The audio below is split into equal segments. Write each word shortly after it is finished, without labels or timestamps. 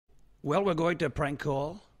Well, we're going to prank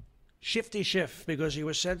call Shifty Schiff because he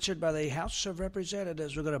was censored by the House of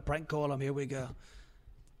Representatives. We're going to prank call him. Here we go.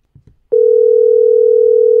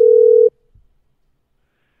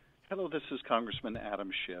 Hello, this is Congressman Adam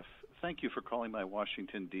Schiff. Thank you for calling my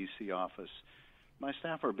Washington, D.C. office. My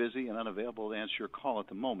staff are busy and unavailable to answer your call at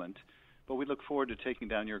the moment, but we look forward to taking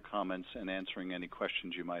down your comments and answering any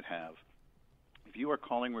questions you might have. If you are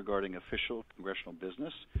calling regarding official congressional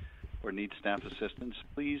business or need staff assistance,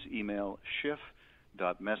 please email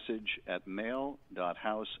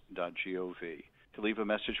schiff.message@mail.house.gov. To leave a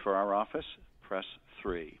message for our office, press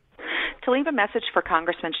 3. To leave a message for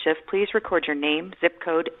Congressman Schiff, please record your name, zip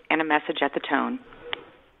code, and a message at the tone.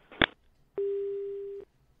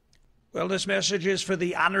 Well, this message is for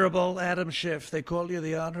the Honorable Adam Schiff. They call you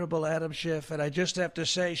the Honorable Adam Schiff. And I just have to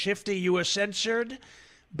say, Shifty, you were censored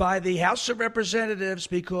by the House of Representatives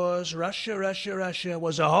because Russia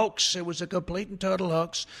was a hoax. It was a complete and total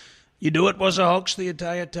hoax. You knew it was a hoax the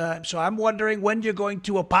entire time. So I'm wondering when you're going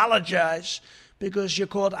to apologize, because you're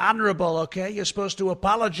called honorable, okay? You're supposed to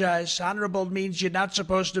apologize. Honorable means you're not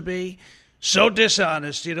supposed to be so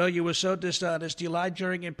dishonest. You know, you were so dishonest. You lied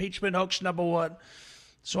during impeachment hoax number 1.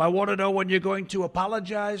 So I want to know when you're going to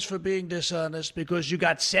apologize for being dishonest, because you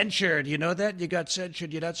got censured. You know that? You got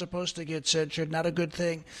censured. You're not supposed to get censured. Not a good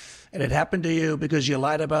thing. And it happened to you because you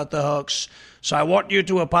lied about the hoax. So I want you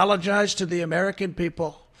to apologize to the American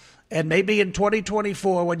people. And maybe in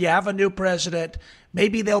 2024, when you have a new president,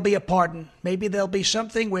 maybe there'll be a pardon. Maybe there'll be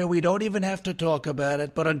something where we don't even have to talk about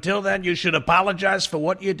it. But until then, you should apologize for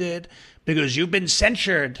what you did, because you've been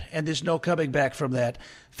censured, and there's no coming back from that.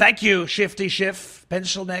 Thank you, Shifty Schiff,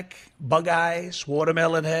 Pencil Neck, Bug Eyes,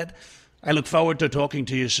 Watermelon Head. I look forward to talking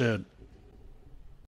to you soon.